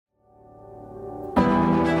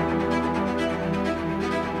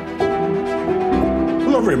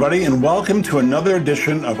everybody, and welcome to another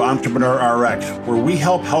edition of Entrepreneur RX, where we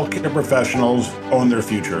help healthcare professionals own their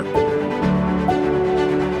future.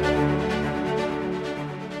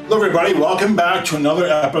 Hello, everybody. Welcome back to another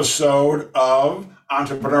episode of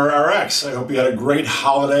Entrepreneur RX. I hope you had a great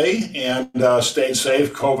holiday and stayed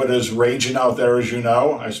safe. COVID is raging out there, as you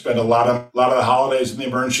know. I spent a lot of the holidays in the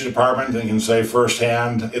emergency department and can say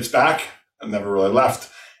firsthand it's back. I never really left.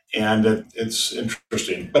 And it's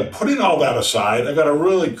interesting. But putting all that aside, I've got a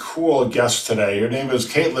really cool guest today. Her name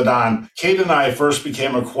is Kate Ladon. Kate and I first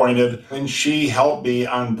became acquainted when she helped me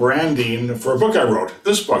on branding for a book I wrote,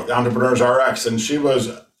 this book, The Entrepreneurs RX, and she was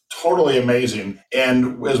totally amazing.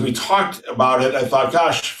 And as we talked about it, I thought,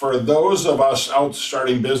 gosh, for those of us out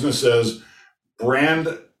starting businesses, brand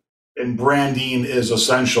and branding is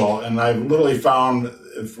essential. And I've literally found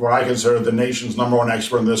what I consider the nation's number one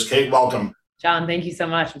expert in this. Kate, welcome. John, thank you so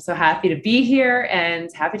much. I'm so happy to be here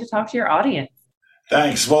and happy to talk to your audience.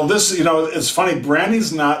 Thanks. Well, this, it's funny.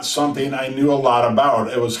 Branding's not something I knew a lot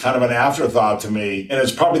about. It was kind of an afterthought to me, and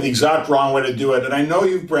it's probably the exact wrong way to do it. And I know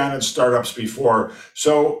you've branded startups before.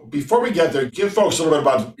 So before we get there, give folks a little bit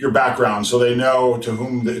about your background so they know to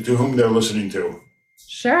whom they're listening to.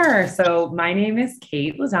 Sure. So my name is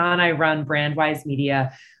Kate Ladon. I run Brandwise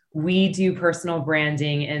Media. We do personal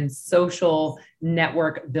branding and social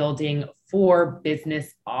network building for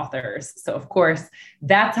business authors. So of course,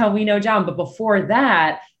 that's how we know John. But before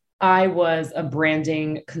that, I was a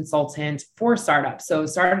branding consultant for startups. So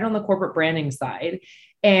started on the corporate branding side.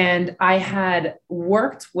 And I had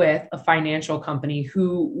worked with a financial company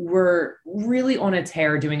who were really on a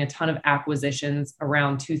tear doing a ton of acquisitions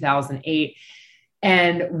around 2008.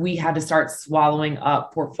 And we had to start swallowing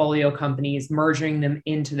up portfolio companies, merging them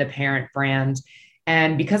into the parent brand.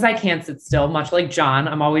 And because I can't sit still, much like John,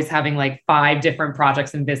 I'm always having like 5 different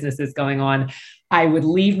projects and businesses going on. I would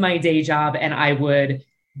leave my day job and I would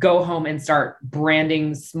go home and start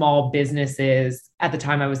branding small businesses. At the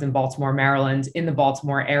time I was in Baltimore, Maryland, in the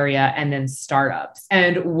Baltimore area, and then startups.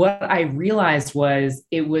 And what I realized was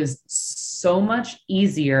it was so much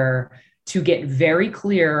easier to get very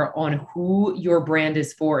clear on who your brand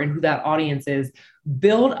is for and who that audience is,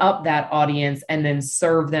 build up that audience, and then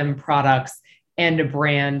serve them products and a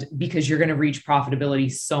brand, because you're going to reach profitability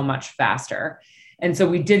so much faster. And so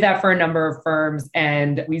we did that for a number of firms,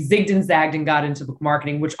 and we zigged and zagged and got into book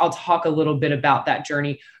marketing, which I'll talk a little bit about that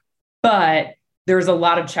journey. But there's a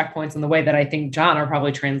lot of checkpoints in the way that I think, John, are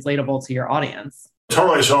probably translatable to your audience.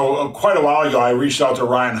 Totally. So quite a while ago, I reached out to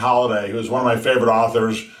Ryan Holiday, who was one of my favorite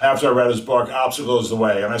authors, after I read his book, Obstacle is the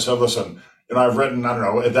Way. And I said, listen, I've written, I don't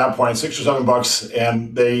know, at that point, 6 or 7 books,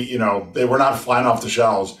 and they were not flying off the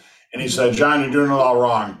shelves. And he said, John, you're doing it all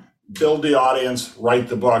wrong. Build the audience, write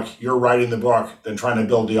the book. You're writing the book, then trying to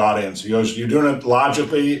build the audience. He goes, you're doing it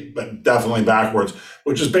logically, but definitely backwards,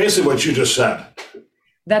 which is basically what you just said.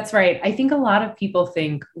 That's right. I think a lot of people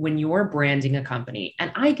think when you're branding a company, and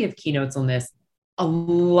I give keynotes on this a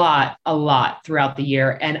lot throughout the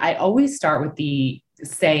year. And I always start with the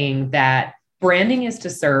saying that branding is to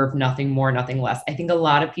serve, nothing more, nothing less. I think a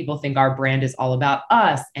lot of people think our brand is all about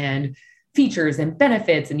us and features and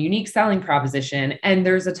benefits and unique selling proposition. And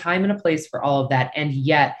there's a time and a place for all of that. And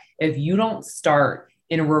yet, if you don't start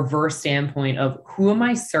in a reverse standpoint of who am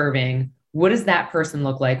I serving? What does that person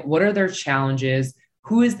look like? What are their challenges?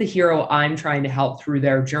 Who is the hero I'm trying to help through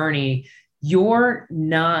their journey? You're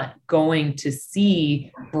not going to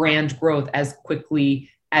see brand growth as quickly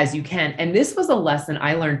as you can. And this was a lesson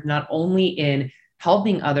I learned not only in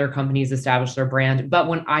helping other companies establish their brand, but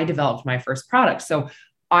when I developed my first product. So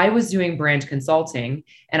I was doing brand consulting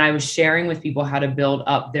and I was sharing with people how to build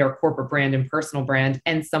up their corporate brand and personal brand.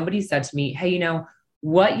 And somebody said to me, hey,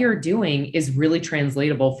 what you're doing is really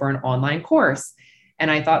translatable for an online course. And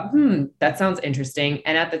I thought, that sounds interesting.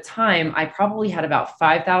 And at the time, I probably had about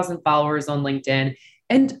 5,000 followers on LinkedIn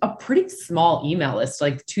and a pretty small email list,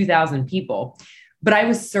 like 2,000 people. But I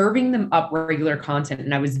was serving them up regular content,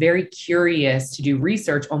 and I was very curious to do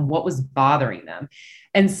research on what was bothering them.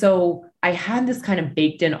 And so I had this kind of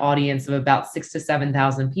baked in audience of about 6,000 to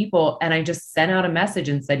 7,000 people. And I just sent out a message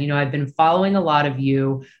and said, I've been following a lot of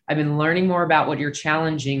you. I've been learning more about what you're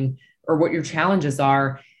challenging or what your challenges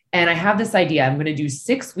are. And I have this idea. I'm going to do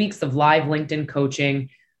 6 weeks of live LinkedIn coaching.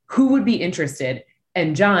 Who would be interested?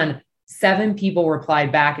 And John, 7 people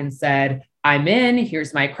replied back and said, I'm in,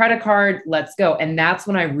 here's my credit card, let's go. And that's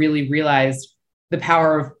when I really realized the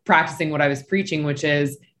power of practicing what I was preaching, which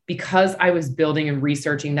is because I was building and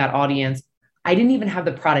researching that audience, I didn't even have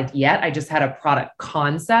the product yet. I just had a product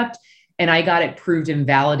concept, and I got it proved and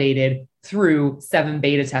validated through 7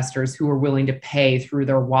 beta testers who were willing to pay through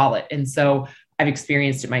their wallet. And so I've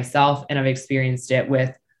experienced it myself, and I've experienced it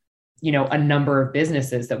with, a number of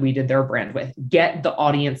businesses that we did their brand with. Get the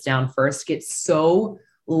audience down first, get so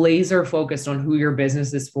laser focused on who your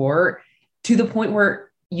business is for, to the point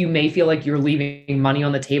where you may feel like you're leaving money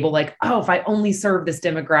on the table. Like, oh, if I only serve this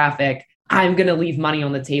demographic, I'm going to leave money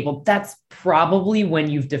on the table. That's probably when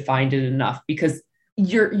you've defined it enough, because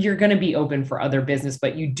you're going to be open for other business,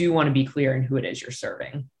 but you do want to be clear in who it is you're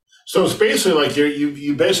serving. So it's basically like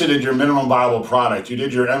you basically did your minimum viable product. You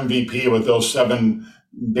did your MVP with those 7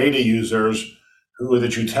 beta users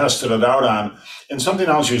that you tested it out on. And something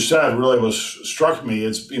else you said really struck me.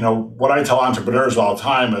 It's, what I tell entrepreneurs all the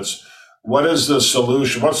time. It's, what is the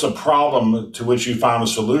solution? What's the problem to which you found a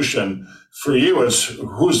solution? For you, it's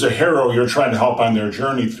who's the hero you're trying to help on their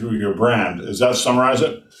journey through your brand. Does that summarize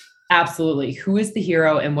it? Absolutely. Who is the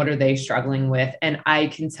hero and what are they struggling with? And I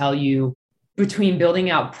can tell you, between building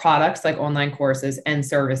out products like online courses and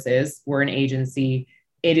services, we're an agency,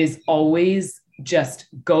 it is always just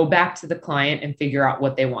go back to the client and figure out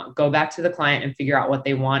what they want. Go back to the client and figure out what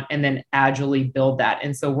they want, and then agilely build that.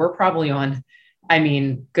 And so we're probably on,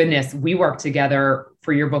 goodness, we worked together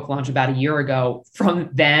for your book launch about a year ago. From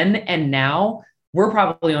then and now, we're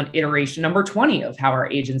probably on iteration number 20 of how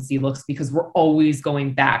our agency looks, because we're always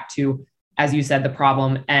going back to, as you said, the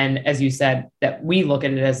problem. And as you said, that we look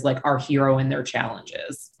at it as like our hero and their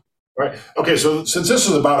challenges. Right. Okay. So since this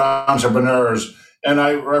is about entrepreneurs, and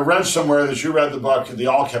I read somewhere that you read the book, The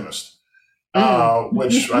Alchemist,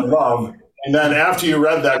 which I love. And then after you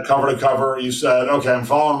read that cover to cover, you said, okay, I'm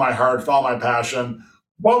following my heart, following my passion.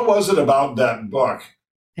 What was it about that book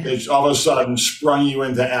that all of a sudden sprung you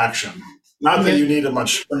into action? Not that you needed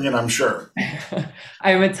much springing, I'm sure.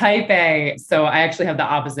 I'm a type A, so I actually have the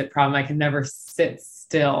opposite problem. I can never sit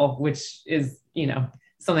still, which is,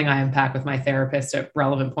 something I unpack with my therapist at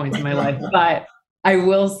relevant points in my life. But I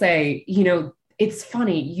will say, it's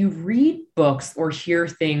funny, you read books or hear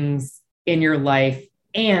things in your life,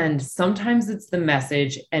 and sometimes it's the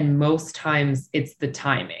message, and most times it's the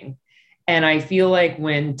timing. And I feel like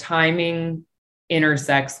when timing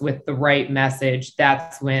intersects with the right message,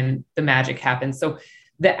 that's when the magic happens. So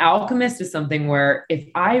The Alchemist is something where if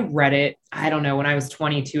I read it, I don't know, when I was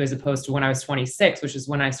 22 as opposed to when I was 26, which is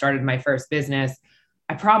when I started my first business,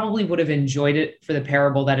 I probably would have enjoyed it for the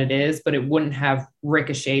parable that it is, but it wouldn't have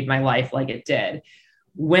ricocheted my life like it did.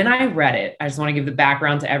 When I read it, I just want to give the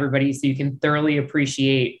background to everybody so you can thoroughly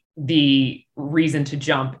appreciate the reason to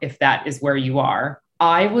jump if that is where you are.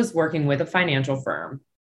 I was working with a financial firm.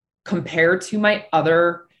 Compared to my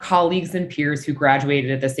other colleagues and peers who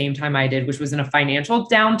graduated at the same time I did, which was in a financial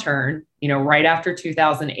downturn, right after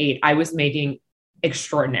 2008, I was making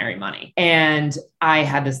extraordinary money. And I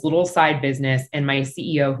had this little side business, and my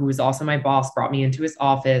CEO, who was also my boss, brought me into his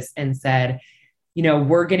office and said,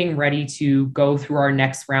 we're getting ready to go through our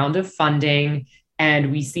next round of funding,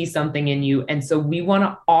 and we see something in you. And so we want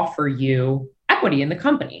to offer you equity in the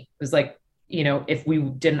company. It was like, if we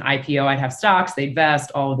did an IPO, I'd have stocks, they'd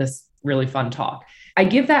vest, all of this really fun talk. I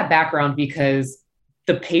give that background because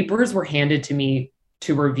the papers were handed to me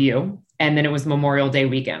to review. And then it was Memorial Day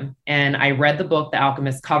weekend. And I read the book, The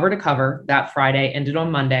Alchemist, cover to cover that Friday, ended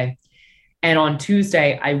on Monday. And on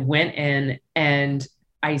Tuesday, I went in and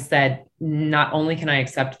I said, not only can I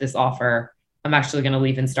accept this offer, I'm actually going to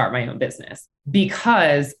leave and start my own business.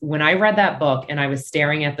 Because when I read that book and I was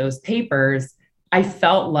staring at those papers, I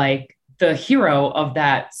felt like the hero of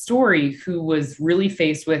that story who was really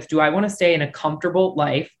faced with, do I want to stay in a comfortable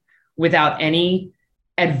life without any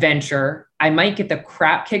adventure? I might get the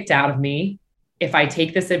crap kicked out of me if I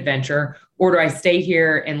take this adventure, or do I stay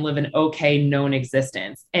here and live an okay, known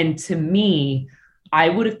existence? And to me, I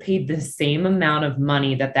would have paid the same amount of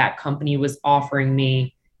money that company was offering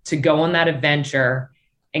me to go on that adventure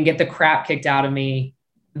and get the crap kicked out of me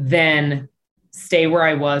than stay where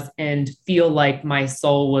I was and feel like my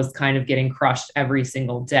soul was kind of getting crushed every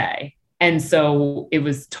single day. And so it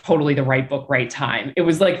was totally the right book, right time. It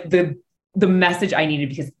was like the message I needed,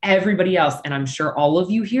 because everybody else, and I'm sure all of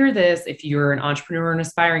you hear this, if you're an entrepreneur, an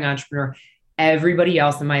aspiring entrepreneur, everybody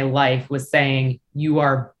else in my life was saying, you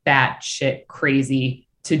are batshit crazy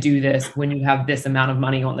to do this when you have this amount of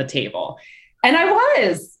money on the table. And I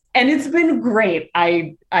was, and it's been great.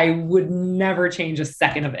 I would never change a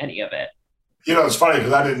second of any of it. It's funny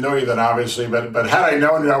because I didn't know you then, obviously, but had I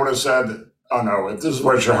known you, I would have said, oh no, if this is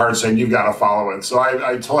what your heart's saying, you've got to follow it. So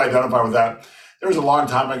I totally identify with that. There was a long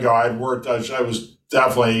time ago, I was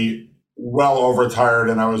definitely well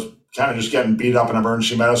overtired, and I was kind of just getting beat up in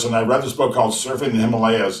emergency medicine. I read this book called Surfing the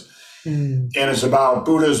Himalayas, and it's about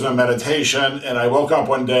Buddhism and meditation. And I woke up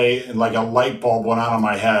one day and like a light bulb went on in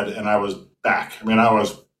my head, and I was back. I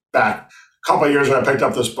was back couple of years ago, I picked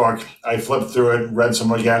up this book. I flipped through it, read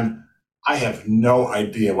some again. I have no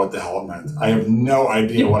idea what the hell it meant. I have no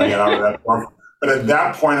idea what I got out of that book. But at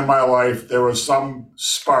that point in my life, there was some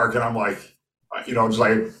spark, and I'm like, just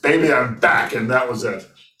like, baby, I'm back. And that was it.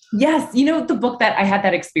 Yes. The book that I had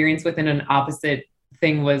that experience with in an opposite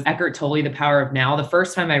thing was Eckhart Tolle, The Power of Now. The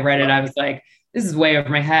first time I read it, I was like, this is way over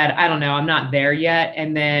my head. I don't know. I'm not there yet.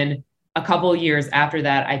 And then a couple of years after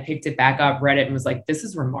that, I picked it back up, read it, and was like, this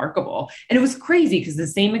is remarkable. And it was crazy because the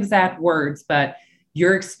same exact words, but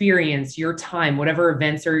your experience, your time, whatever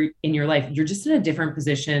events are in your life, you're just in a different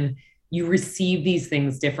position. You receive these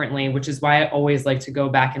things differently, which is why I always like to go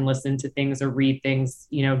back and listen to things or read things,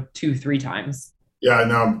 2-3 times. Yeah,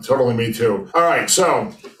 no, totally me too. All right.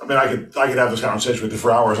 So, I could have this conversation with you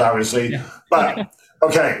for hours, obviously, but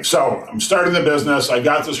okay. So I'm starting the business. I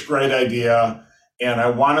got this great idea and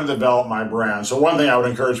I want to develop my brand. So one thing I would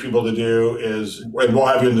encourage people to do is, and we'll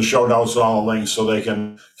have you in the show notes and all the links so they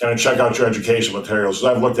can kind of check out your education materials.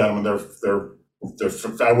 So I've looked at them and they're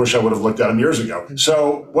I wish I would have looked at them years ago.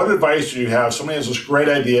 So what advice do you have? Somebody has this great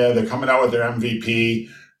idea. They're coming out with their MVP.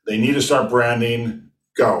 They need to start branding.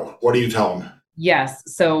 Go. What do you tell them? Yes.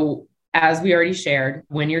 So as we already shared,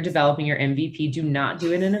 when you're developing your MVP, do not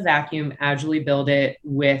do it in a vacuum. Agilely build it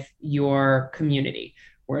with your community.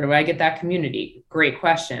 Where do I get that community? Great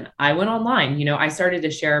question. I went online. I started to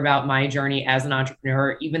share about my journey as an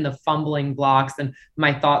entrepreneur, even the fumbling blocks and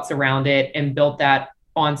my thoughts around it, and built that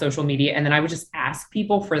on social media. And then I would just ask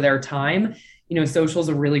people for their time. Social is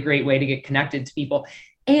a really great way to get connected to people.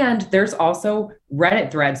 And there's also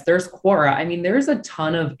Reddit threads. There's Quora. There's a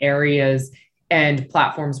ton of areas and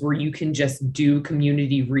platforms where you can just do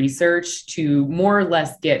community research to more or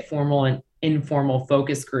less get formal and informal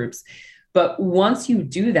focus groups. But once you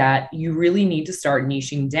do that, you really need to start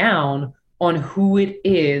niching down on who it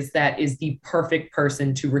is that is the perfect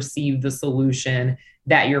person to receive the solution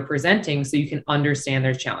that you're presenting so you can understand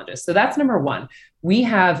their challenges. So that's number one. We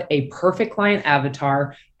have a perfect client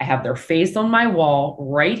avatar. I have their face on my wall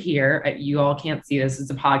right here. You all can't see this, it's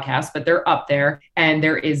a podcast, but they're up there. And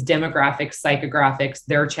there is demographics, psychographics,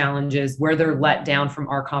 their challenges, where they're let down from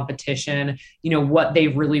our competition, what they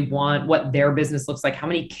really want, what their business looks like, how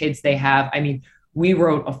many kids they have. We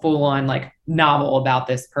wrote a full-on novel about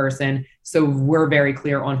this person. So we're very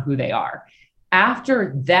clear on who they are.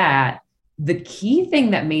 After that, the key thing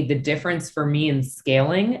that made the difference for me in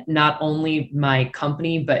scaling, not only my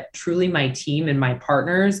company, but truly my team and my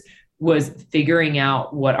partners, was figuring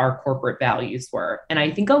out what our corporate values were. And I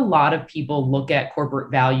think a lot of people look at corporate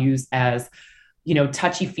values as,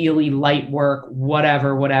 touchy-feely, light work,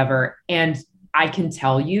 whatever. And I can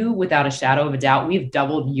tell you without a shadow of a doubt, we've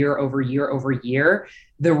doubled year over year over year.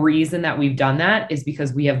 The reason that we've done that is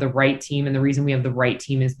because we have the right team. And the reason we have the right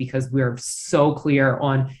team is because we're so clear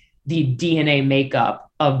on the DNA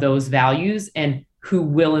makeup of those values and who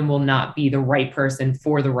will and will not be the right person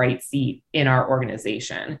for the right seat in our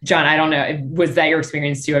organization. John, I don't know, was that your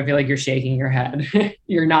experience too? I feel like you're shaking your head.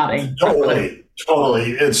 You're nodding. Totally.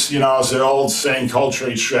 It's, it's the old saying, culture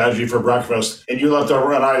eats strategy for breakfast. And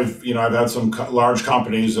I've had some large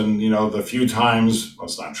companies and, the few times, well,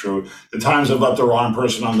 it's not true. The times I've let the wrong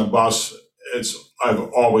person on the bus, I've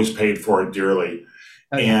always paid for it dearly.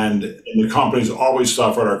 Okay. And the company's always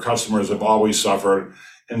suffered. Our customers have always suffered.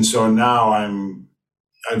 And so now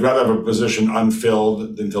I'd rather have a position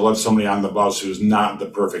unfilled than to let somebody on the bus who's not the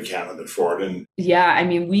perfect candidate for it. And yeah,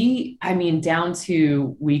 down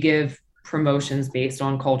to, we give promotions based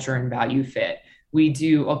on culture and value fit. We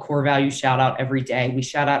do a core value shout out every day. We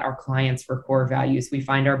shout out our clients for core values. We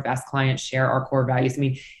find our best clients share our core values.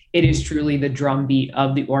 It is truly the drumbeat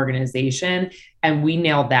of the organization. And we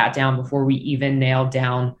nailed that down before we even nailed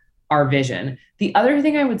down our vision. The other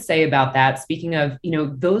thing I would say about that, speaking of,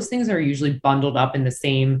 those things are usually bundled up in the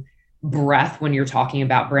same breath when you're talking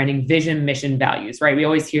about branding: vision, mission, values, right? We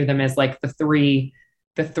always hear them as like the three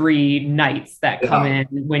knights that come in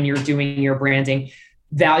when you're doing your branding.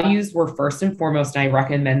 Values were first and foremost, and I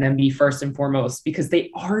recommend them be first and foremost because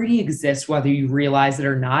they already exist whether you realize it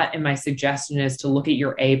or not. And my suggestion is to look at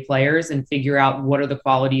your A players and figure out what are the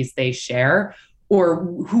qualities they share, or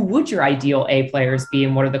who would your ideal A players be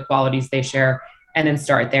and what are the qualities they share, and then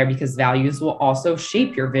start there, because values will also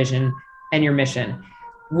shape your vision and your mission.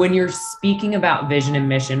 When you're speaking about vision and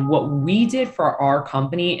mission, what we did for our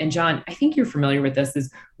company, and John, I think you're familiar with this, is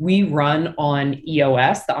we run on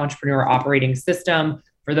EOS, the Entrepreneur Operating System.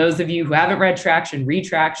 For those of you who haven't read Traction, read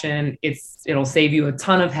Traction. It'll save you a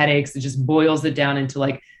ton of headaches. It just boils it down into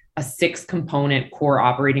like a 6-component core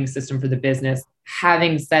operating system for the business.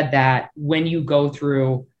 Having said that, when you go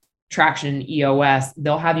through Traction EOS,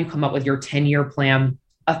 they'll have you come up with your 10-year plan,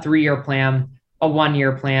 a 3-year plan, a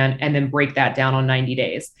 1-year plan, and then break that down on 90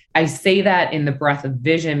 days. I say that in the breath of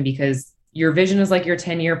vision because your vision is like your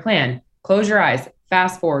 10-year plan. Close your eyes,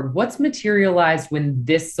 fast forward. What's materialized when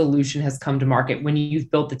this solution has come to market, when you've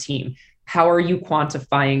built the team? How are you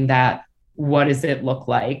quantifying that? What does it look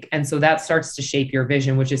like? And so that starts to shape your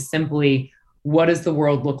vision, which is simply, what does the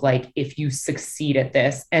world look like if you succeed at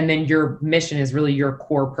this? And then your mission is really your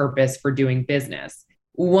core purpose for doing business.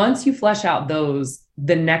 Once you flesh out those,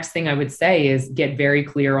 the next thing I would say is get very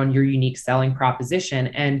clear on your unique selling proposition.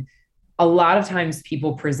 And a lot of times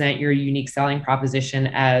people present your unique selling proposition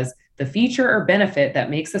as the feature or benefit that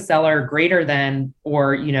makes a seller greater than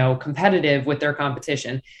or, competitive with their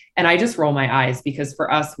competition. And I just roll my eyes because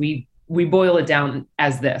for us, we boil it down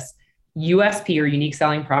as this. USP or unique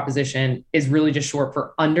selling proposition is really just short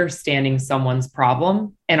for understanding someone's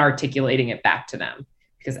problem and articulating it back to them.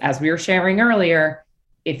 Because as we were sharing earlier,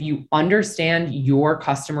 if you understand your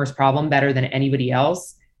customer's problem better than anybody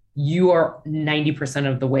else, you are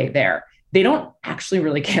 90% of the way there. They don't actually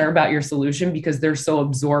really care about your solution because they're so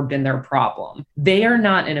absorbed in their problem. They are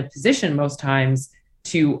not in a position most times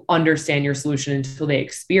to understand your solution until they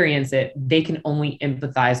experience it. They can only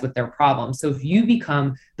empathize with their problem. So if you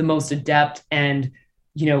become the most adept and,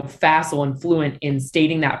 facile and fluent in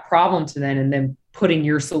stating that problem to them and then putting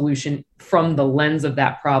your solution from the lens of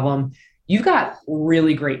that problem, you've got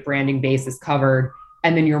really great branding bases covered.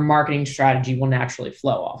 And then your marketing strategy will naturally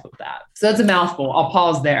flow off of that. So that's a mouthful. I'll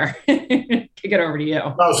pause there. Kick it over to you.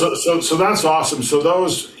 Oh, so that's awesome. So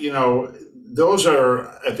those are,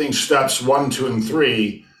 I think, steps 1, 2, and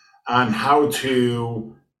 3 on how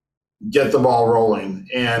to get the ball rolling.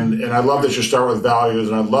 And I love that you start with values,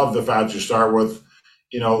 and I love the fact you start with,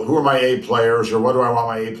 who are my A players, or what do I want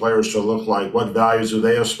my A players to look like? What values do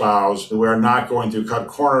they espouse? We're not going to cut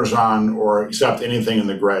corners on or accept anything in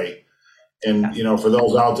the gray. And, for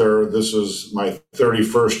those out there, this is my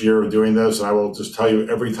 31st year of doing this. And I will just tell you,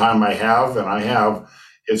 every time I have,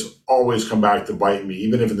 it's always come back to bite me.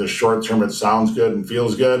 Even if in the short term it sounds good and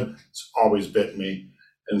feels good, it's always bit me.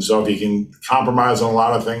 And so if you can compromise on a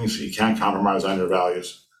lot of things, you can't compromise on your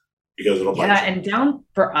values because it'll bite you. And down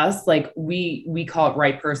for us, like we call it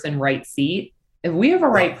right person, right seat. If we have a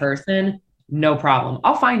right person, no problem.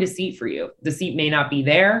 I'll find a seat for you. The seat may not be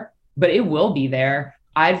there, but it will be there.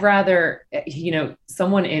 I'd rather,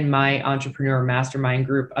 someone in my entrepreneur mastermind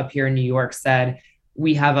group up here in New York said,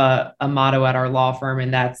 we have a motto at our law firm,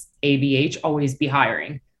 and that's ABH, always be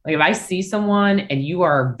hiring. Like if I see someone and you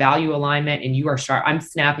are value alignment and you are sharp, I'm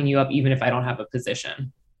snapping you up even if I don't have a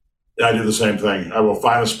position. Yeah, I do the same thing. I will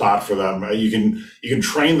find a spot for them. You can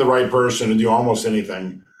train the right person and do almost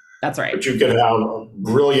anything. That's right. But you can have a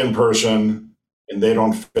brilliant person and they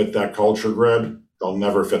don't fit that culture grid. They'll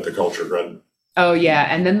never fit the culture grid. Oh yeah.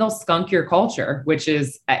 And then they'll skunk your culture, which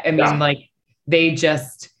is,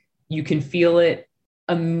 you can feel it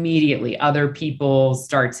immediately. Other people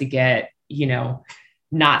start to get,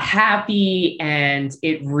 not happy, and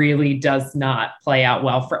it really does not play out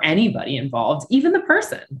well for anybody involved, even the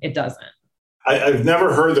person. It doesn't. I've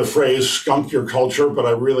never heard the phrase skunk your culture, but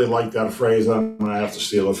I really like that phrase. I'm going to have to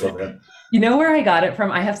steal it from you. You know where I got it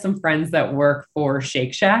from? I have some friends that work for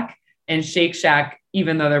Shake Shack, and Shake Shack,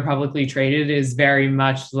 even though they're publicly traded, is very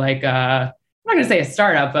much like I'm not going to say a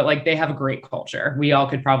startup, but like they have a great culture. We all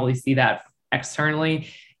could probably see that externally.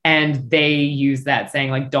 And they use that saying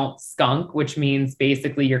like, don't skunk, which means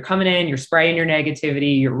basically you're coming in, you're spraying your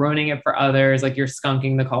negativity, you're ruining it for others, like you're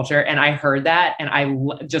skunking the culture. And I heard that, and I,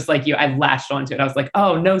 just like you, I latched onto it. I was like,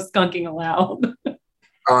 oh, no skunking allowed. Oh,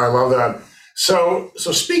 I love that. So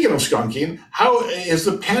speaking of skunking, how has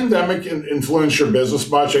the pandemic influenced your business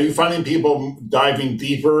much? Are you finding people diving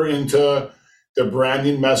deeper into the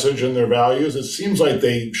branding message and their values? It seems like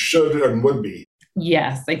they should and would be.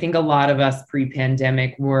 Yes, I think a lot of us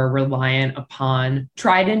pre-pandemic were reliant upon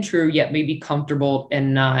tried and true, yet maybe comfortable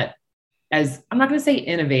and not as, I'm not going to say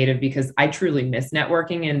innovative, because I truly miss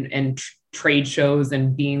networking and trade shows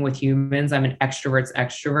and being with humans. I'm an extrovert's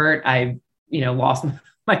extrovert. I've, lost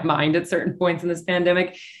my mind at certain points in this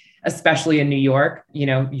pandemic, especially in New York.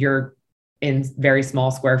 You're in very small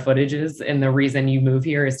square footages, and the reason you move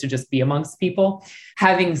here is to just be amongst people.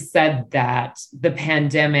 Having said that, the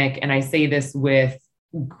pandemic, and I say this with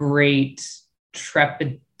great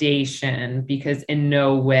trepidation, because in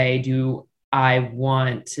no way do I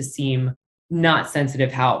want to seem not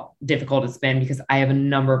sensitive how difficult it's been, because I have a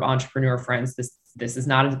number of entrepreneur friends. This has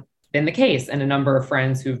not been the case, and a number of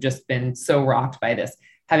friends who've just been so rocked by this.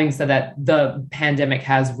 Having said that, the pandemic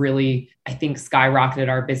has really, I think, skyrocketed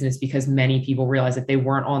our business, because many people realized that they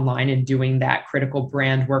weren't online and doing that critical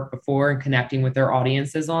brand work before and connecting with their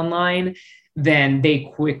audiences online. then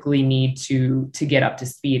they quickly need to get up to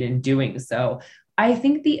speed in doing so. I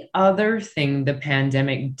think the other thing the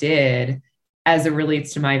pandemic did as it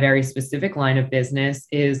relates to my very specific line of business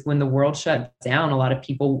is when the world shut down, a lot of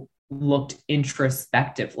people looked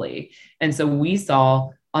introspectively. And so we saw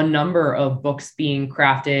a number of books being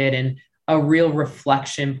crafted and a real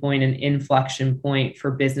reflection point and inflection point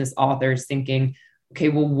for business authors thinking, okay,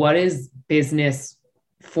 well, what is business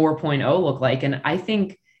 4.0 look like? And I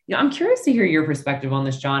think, I'm curious to hear your perspective on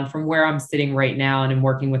this, John, from where I'm sitting right now and I'm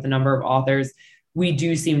working with a number of authors. We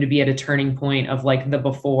do seem to be at a turning point of like the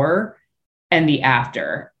before and the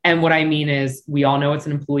after. And what I mean is we all know it's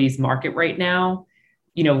an employee's market right now.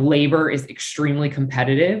 Labor is extremely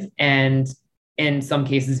competitive and in some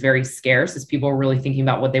cases very scarce as people are really thinking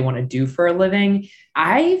about what they want to do for a living.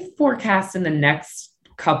 I forecast in the next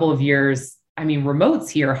couple of years, remote's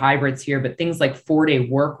here, hybrid's here, but things like 4-day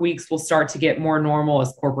work weeks will start to get more normal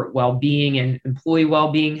as corporate well-being and employee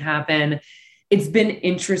well-being happen. It's been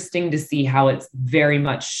interesting to see how it's very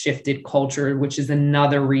much shifted culture, which is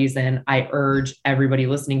another reason I urge everybody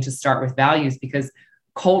listening to start with values, because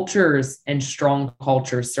cultures and strong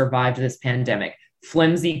cultures survived this pandemic.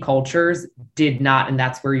 Flimsy cultures did not. And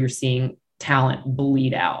that's where you're seeing talent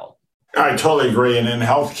bleed out. I totally agree. And in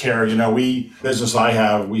healthcare,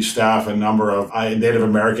 we staff a number of Native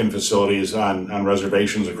American facilities on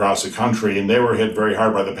reservations across the country, and they were hit very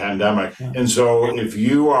hard by the pandemic. Yeah. And so if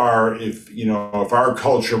our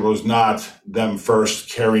culture was not them first,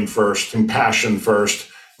 caring first, compassion first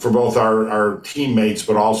for both our teammates,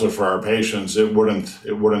 but also for our patients, it wouldn't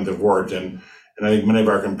have worked. And I think many of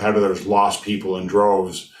our competitors lost people in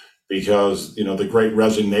droves because, the great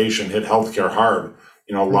resignation hit healthcare hard.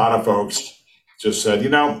 A lot of folks just said,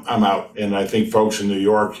 I'm out. And I think folks in New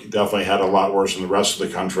York definitely had a lot worse than the rest of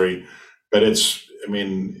the country. But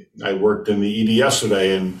I worked in the ED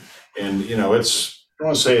yesterday and I don't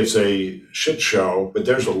want to say it's a shit show, but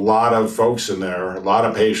there's a lot of folks in there, a lot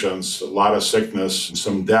of patients, a lot of sickness, and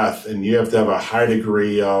some death. And you have to have a high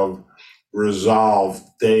degree of resolve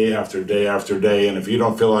day after day after day. And if you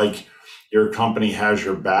don't feel like your company has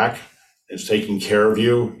your back, is taking care of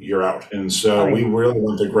you, you're out. And so we really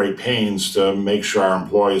went to great pains to make sure our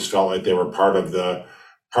employees felt like they were part of the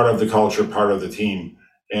culture, part of the team.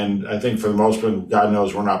 And I think for the most part, God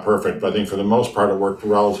knows we're not perfect, but I think for the most part, it worked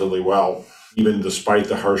relatively well, even despite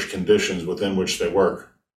the harsh conditions within which they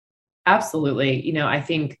work. Absolutely. I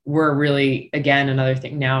think we're really, again, another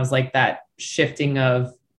thing now is like that shifting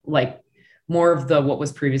of like more of what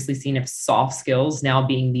was previously seen as soft skills now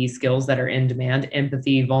being these skills that are in demand: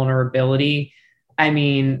 empathy, vulnerability.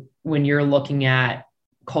 When you're looking at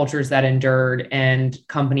cultures that endured and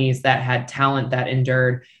companies that had talent that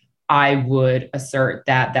endured, I would assert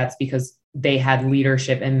that that's because they had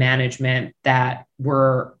leadership and management that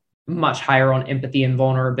were much higher on empathy and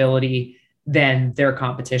vulnerability than their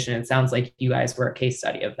competition. It sounds like you guys were a case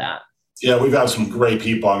study of that. Yeah, we've got some great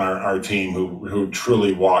people on our team who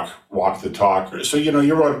truly walk the talk. So,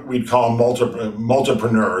 you're what we'd call a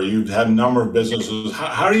multipreneur. You've had a number of businesses.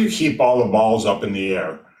 How do you keep all the balls up in the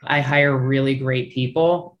air? I hire really great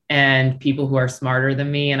people and people who are smarter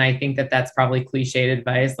than me. And I think that that's probably cliched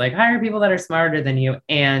advice, like hire people that are smarter than you.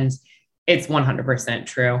 And it's 100%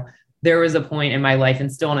 true. There was a point in my life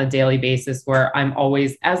and still on a daily basis where I'm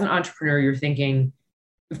always, as an entrepreneur, you're thinking,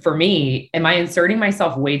 for me, am I inserting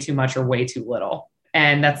myself way too much or way too little?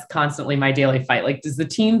 And that's constantly my daily fight. Like, does the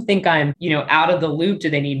team think I'm, out of the loop? Do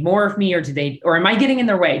they need more of me or am I getting in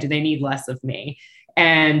their way? Do they need less of me?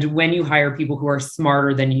 And when you hire people who are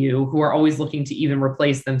smarter than you, who are always looking to even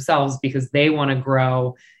replace themselves because they want to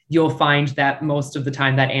grow, you'll find that most of the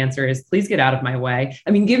time that answer is, please get out of my way.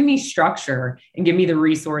 Give me structure and give me the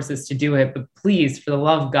resources to do it, but please, for the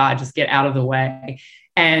love of God, just get out of the way.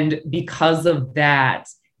 And because of that,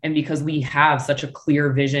 and because we have such a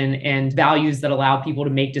clear vision and values that allow people to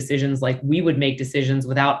make decisions like we would make decisions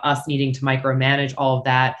without us needing to micromanage all of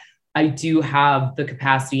that, I do have the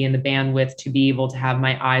capacity and the bandwidth to be able to have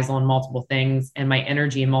my eyes on multiple things and my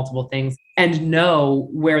energy in multiple things and know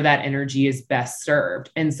where that energy is best served.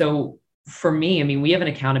 And so for me, we have an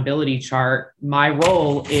accountability chart. My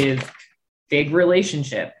role is big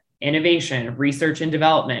relationship, innovation, research and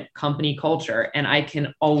development, company culture. And I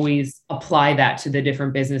can always apply that to the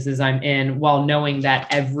different businesses I'm in while knowing that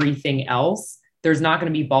everything else, there's not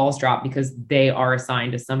going to be balls dropped because they are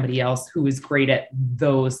assigned to somebody else who is great at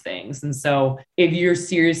those things. And so if you're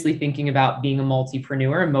seriously thinking about being a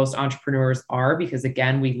multipreneur, and most entrepreneurs are, because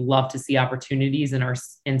again, we love to see opportunities and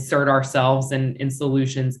insert ourselves and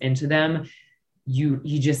solutions into them. You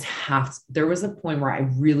just have to. There was a point where I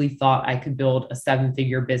really thought I could build a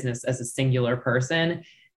 7-figure business as a singular person.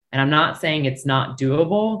 And I'm not saying it's not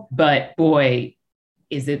doable, but boy,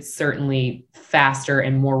 is it certainly faster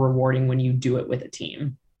and more rewarding when you do it with a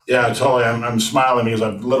team. Yeah, totally. I'm smiling because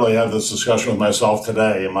I've literally had this discussion with myself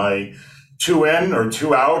today. Am I two in or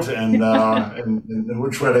two out, and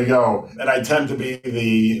which way to go? And I tend to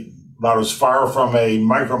be about as far from a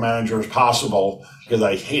micromanager as possible because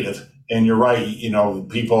I hate it. And you're right,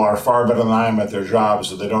 people are far better than I am at their jobs,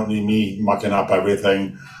 so they don't need me mucking up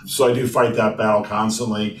everything. So I do fight that battle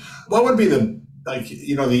constantly. What would be the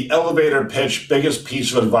elevator pitch, biggest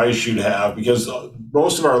piece of advice you'd have? Because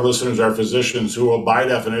most of our listeners are physicians who will, by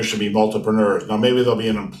definition, be multipreneurs. Now, maybe they'll be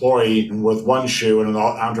an employee with one shoe and an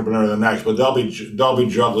entrepreneur the next, but they'll be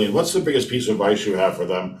juggling. What's the biggest piece of advice you have for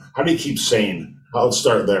them? How do you keep sane? Let's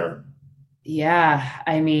start there. Yeah,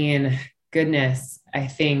 I mean, goodness, I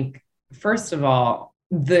think first of all,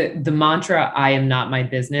 the mantra "I am not my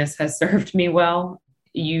business" has served me well.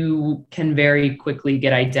 You can very quickly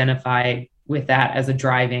get identified with that as a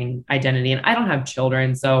driving identity. And I don't have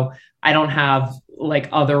children, so I don't have like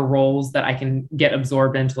other roles that I can get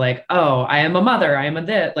absorbed into, like, oh, I am a mother, I am a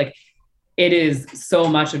this. Like, it is so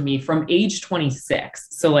much of me from age 26.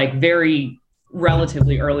 So like very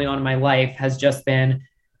relatively early on in my life has just been,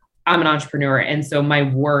 I'm an entrepreneur. And so my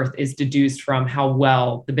worth is deduced from how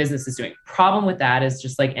well the business is doing. Problem with that is,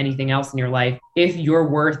 just like anything else in your life, if your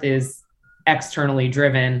worth is externally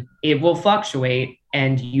driven, it will fluctuate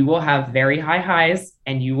and you will have very high highs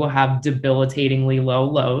and you will have debilitatingly low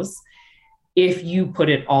lows if you put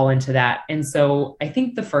it all into that. And so I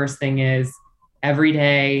think the first thing is, every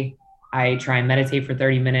day I try and meditate for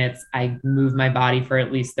 30 minutes. I move my body for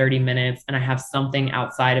at least 30 minutes, and I have something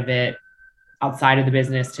outside of the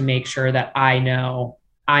business, to make sure that I know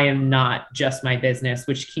I am not just my business,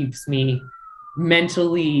 which keeps me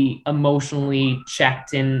mentally, emotionally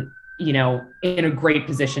checked and, in a great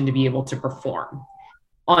position to be able to perform.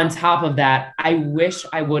 On top of that, I wish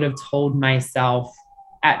I would have told myself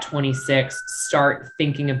at 26, start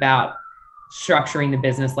thinking about structuring the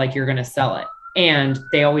business like you're going to sell it. And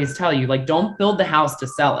they always tell you, like, don't build the house to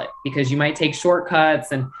sell it, because you might take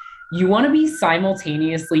shortcuts, and you want to be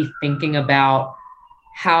simultaneously thinking about,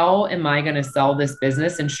 how am I going to sell this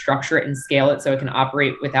business and structure it and scale it so it can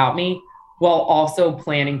operate without me, while also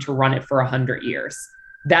planning to run it for 100 years.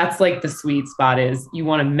 That's like the sweet spot. Is you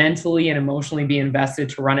want to mentally and emotionally be invested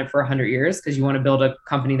to run it for 100 years, because you want to build a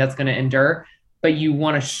company that's going to endure, but you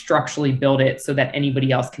want to structurally build it so that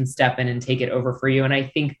anybody else can step in and take it over for you. And I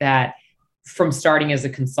think that from starting as a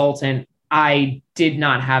consultant, I did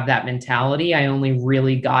not have that mentality. I only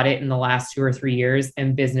really got it in the last 2 or 3 years,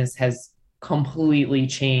 and business has completely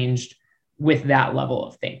changed with that level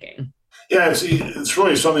of thinking. Yeah, it's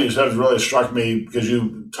really something you said really struck me, because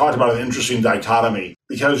you talked about an interesting dichotomy.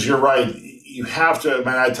 Because you're right, you have to,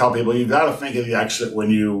 I tell people, you've got to think of the exit when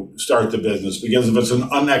you start the business, because if it's an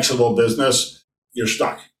unexitable business, you're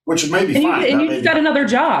stuck, which may be fine. And you just got another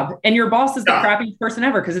job, and your boss is the crappiest person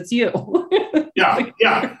ever because it's you.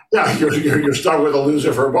 Yeah. You're stuck with a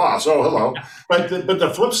loser for a boss. Oh, hello. But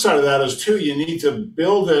the flip side of that is, too, you need to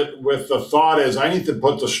build it with the thought is, I need to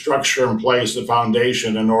put the structure in place, the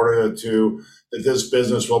foundation, in order that this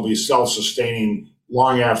business will be self-sustaining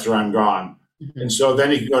long after I'm gone. Mm-hmm. And so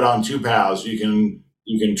then you can go down two paths. You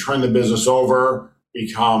can turn the business over,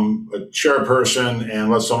 become a chairperson, and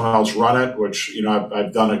let someone else run it, which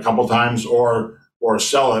I've done a couple times, or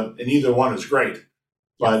sell it, and either one is great.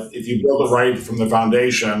 But if you build it right from the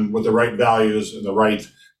foundation with the right values and the right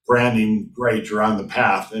branding, great, you're on the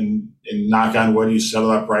path. And knock on wood, you set it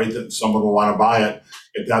up right, that someone will want to buy it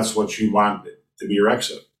if that's what you want to be your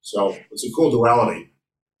exit. So it's a cool duality.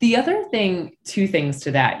 The other thing, 2 things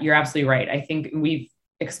to that, you're absolutely right. I think we've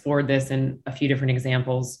explored this in a few different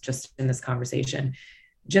examples just in this conversation.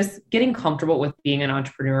 Just getting comfortable with being an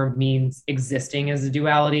entrepreneur means existing as a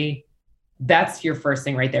duality. That's your first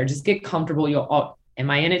thing right there. Just get comfortable. Am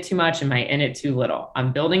I in it too much? Am I in it too little?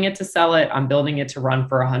 I'm building it to sell it. I'm building it to run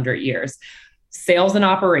for 100 years. Sales and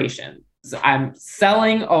operations. I'm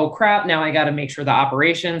selling. Oh crap. Now I got to make sure the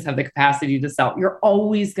operations have the capacity to sell. You're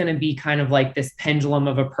always going to be kind of like this pendulum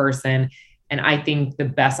of a person. And I think the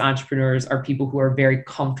best entrepreneurs are people who are very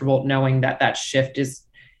comfortable knowing that shift is,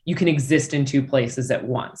 you can exist in 2 places at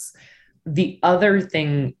once. The other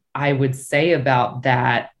thing I would say about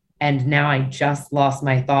that, and now I just lost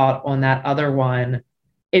my thought on that other one,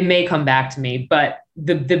 it may come back to me, but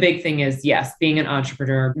the big thing is, yes, being an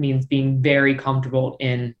entrepreneur means being very comfortable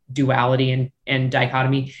in duality and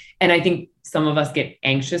dichotomy. And I think some of us get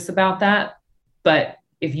anxious about that, but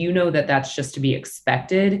if you know that that's just to be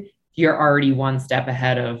expected, you're already one step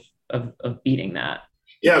ahead of beating that.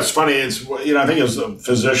 Yeah, it's funny. I think as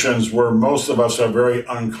physicians, where most of us are very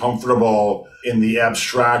uncomfortable in the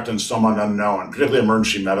abstract and somewhat unknown, particularly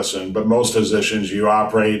emergency medicine. But most physicians, you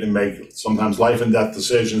operate and make sometimes life and death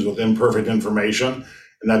decisions with imperfect information.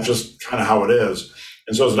 And that's just kind of how it is.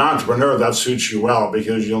 And so as an entrepreneur, that suits you well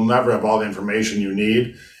because you'll never have all the information you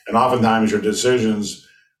need. And oftentimes your decisions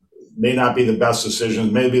may not be the best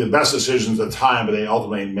decisions, may be the best decisions at the time, but they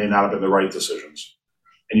ultimately may not have been the right decisions.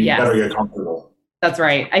 And you better get comfortable. That's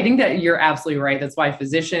right. I think that you're absolutely right. That's why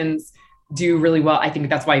physicians do really well. I think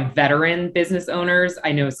that's why veteran business owners,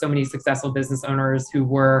 I know so many successful business owners who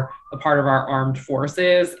were a part of our armed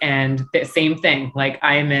forces, and the same thing, like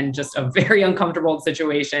I am in just a very uncomfortable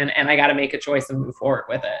situation and I got to make a choice and move forward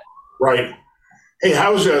with it. Right. Hey,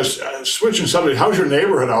 how's switching subject? How's your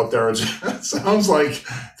neighborhood out there? It sounds like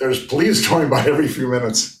there's police going by every few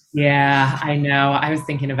minutes. Yeah, I know. I was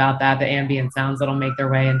thinking about that, the ambient sounds that'll make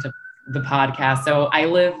their way into the podcast. So I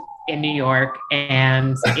live in New York,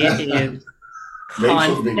 and it is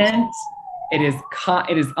constant.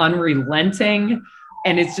 It is unrelenting.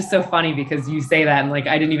 And it's just so funny because you say that and like,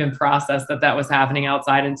 I didn't even process that was happening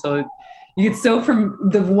outside until you get so from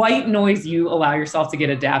the white noise you allow yourself to get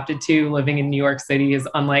adapted to living in New York City is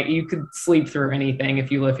unlike, you could sleep through anything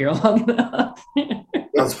if you live here long enough.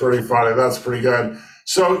 That's pretty funny. That's pretty good.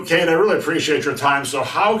 So, Kate, I really appreciate your time. So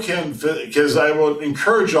because I will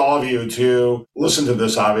encourage all of you to listen to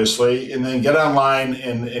this, obviously, and then get online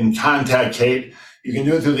and contact Kate. You can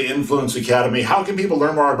do it through the Influence Academy. How can people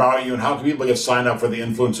learn more about you, and how can people get signed up for the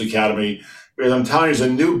Influence Academy? Because I'm telling you, as a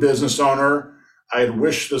new business owner, I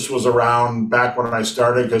wish this was around back when I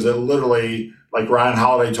started, because it literally, like Ryan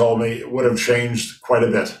Holiday told me, it would have changed quite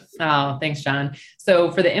a bit. Oh, thanks, John.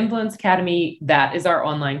 So for the Influence Academy, that is our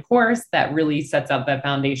online course that really sets up that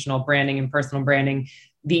foundational branding and personal branding,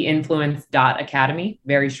 the influence.academy,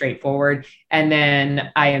 very straightforward. And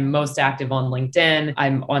then I am most active on LinkedIn.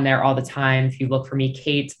 I'm on there all the time. If you look for me,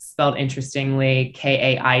 Kate, spelled interestingly,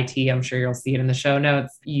 Kait, I'm sure you'll see it in the show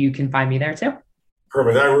notes. You can find me there too.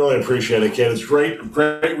 Perfect. I really appreciate it, Kate. It's great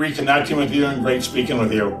reconnecting with you and great speaking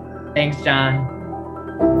with you. Thanks, John.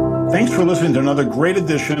 Thanks for listening to another great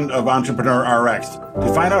edition of Entrepreneur RX.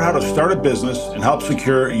 To find out how to start a business and help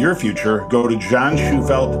secure your future, go to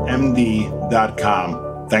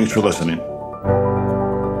johnschufeltmd.com. Thanks for listening.